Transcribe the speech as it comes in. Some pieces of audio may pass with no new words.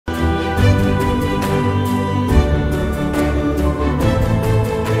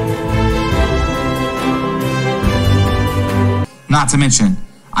Not to mention,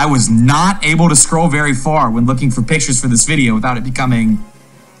 I was not able to scroll very far when looking for pictures for this video without it becoming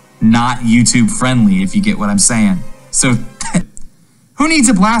not YouTube friendly, if you get what I'm saying. So, who needs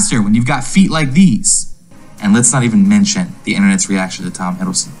a blaster when you've got feet like these? And let's not even mention the internet's reaction to Tom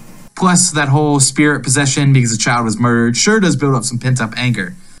Hiddleston. Plus, that whole spirit possession because a child was murdered sure does build up some pent-up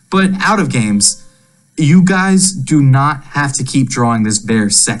anger. But out of games, you guys do not have to keep drawing this bear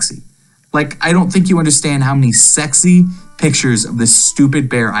sexy. Like, I don't think you understand how many sexy pictures of this stupid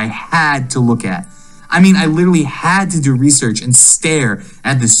bear I had to look at. I mean, I literally had to do research and stare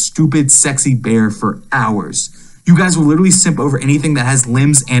at this stupid, sexy bear for hours. You guys will literally simp over anything that has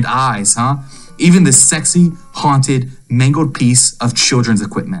limbs and eyes, huh? Even this sexy, haunted, mangled piece of children's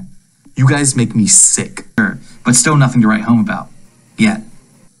equipment. You guys make me sick. But still nothing to write home about. Yet.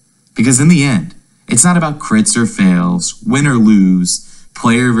 Because in the end, it's not about crits or fails, win or lose,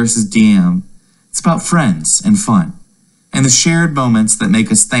 player versus DM. It's about friends and fun. And the shared moments that make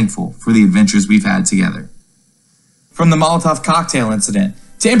us thankful for the adventures we've had together. From the Molotov cocktail incident,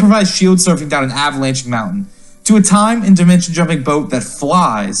 to improvised shield surfing down an avalanching mountain, to a time and dimension jumping boat that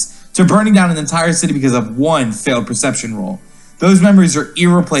flies, to burning down an entire city because of one failed perception roll. Those memories are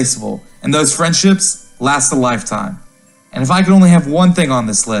irreplaceable, and those friendships last a lifetime. And if I could only have one thing on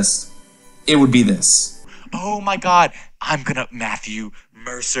this list, it would be this. Oh my God, I'm gonna Matthew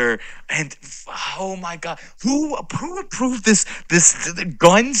Mercer, and oh my God, who approved this the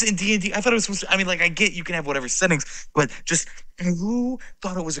guns in D&D? I thought it was supposed to, I mean, like, I get you can have whatever settings, but just who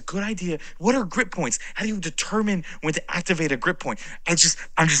thought it was a good idea? What are grip points? How do you determine when to activate a grip point? It's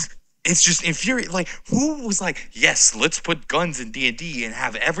just infuriating. Like, who was like, yes, let's put guns in D&D and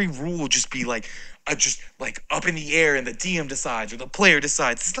have every rule just be like, just like up in the air and the DM decides or the player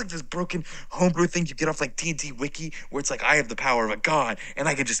decides. It's like this broken homebrew thing you get off like D&D Wiki where it's like I have the power of a god and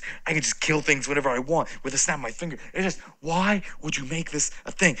I can just kill things whenever I want with a snap of my finger. It's just, why would you make this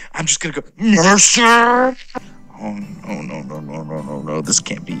a thing? I'm just gonna go, Mercer! Oh, no, this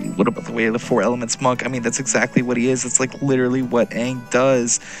can't be. What about the way of the Four Elements monk? I mean, that's exactly what he is. It's like literally what Aang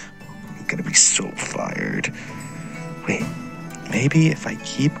does. I'm gonna be so fired. Wait, maybe if I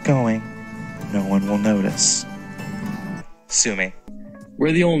keep going, no one will notice. Sue me.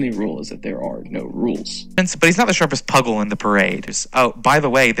 Where the only rule is that there are no rules. But he's not the sharpest puggle in the parade. Oh, by the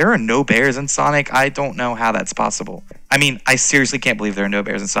way, there are no bears in Sonic. I don't know how that's possible. I mean, I seriously can't believe there are no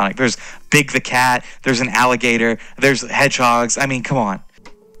bears in Sonic. There's Big the cat, there's an alligator, there's hedgehogs. I mean, come on.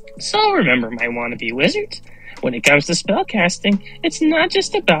 So remember, my wannabe wizard, when it comes to spellcasting, it's not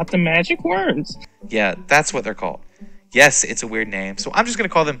just about the magic words. Yeah, that's what they're called. Yes, it's a weird name, so I'm just going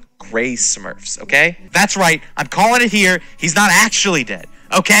to call them Gray Smurfs, okay? That's right, I'm calling it here. He's not actually dead,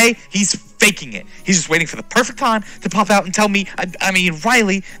 okay? He's faking it. He's just waiting for the perfect time to pop out and tell me, I mean,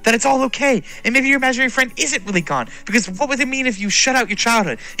 Riley, that it's all okay. And maybe your imaginary friend isn't really gone, because what would it mean if you shut out your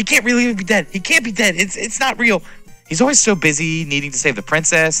childhood? He can't really be dead. He can't be dead. It's not real. He's always so busy needing to save the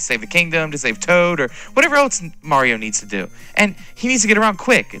princess, to save the kingdom, to save Toad, or whatever else Mario needs to do. And he needs to get around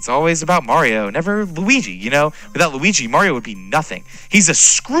quick. It's always about Mario, never Luigi, you know? Without Luigi, Mario would be nothing. He's a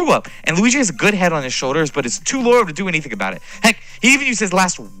screw-up, and Luigi has a good head on his shoulders, but is too loyal to do anything about it. Heck, he even used his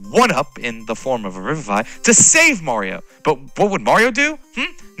last one-up, in the form of a Revivify, to save Mario. But what would Mario do?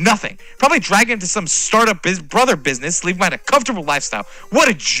 Nothing. Probably drag him to some startup brother business, leave him at a comfortable lifestyle. What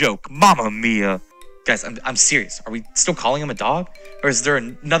a joke, mamma mia. Guys, I'm serious. Are we still calling him a dog? Or is there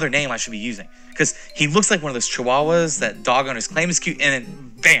another name I should be using? Because he looks like one of those chihuahuas that dog owners claim is cute, and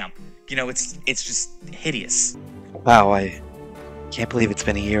then bam! You know, it's just hideous. Wow, I can't believe it's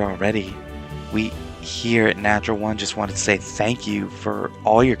been a year already. We here at NaturalOne just wanted to say thank you for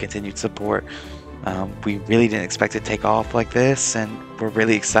all your continued support. We really didn't expect it to take off like this, and we're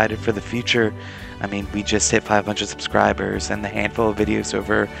really excited for the future. I mean, we just hit 500 subscribers and a handful of videos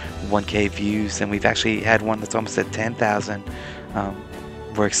over 1K views, and we've actually had one that's almost at 10,000.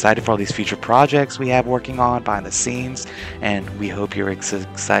 We're excited for all these future projects we have working on behind the scenes, and we hope you're as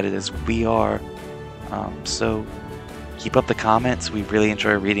excited as we are. So keep up the comments. We really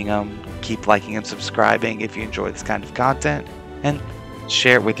enjoy reading them. Keep liking and subscribing if you enjoy this kind of content, and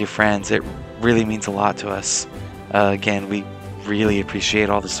share it with your friends. It really means a lot to us. Again, we really appreciate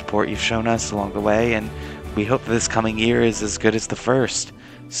all the support you've shown us along the way, and we hope this coming year is as good as the first.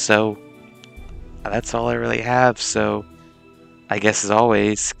 So that's all I really have. So I guess, as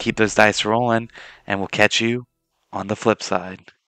always, keep those dice rolling, and we'll catch you on the flip side.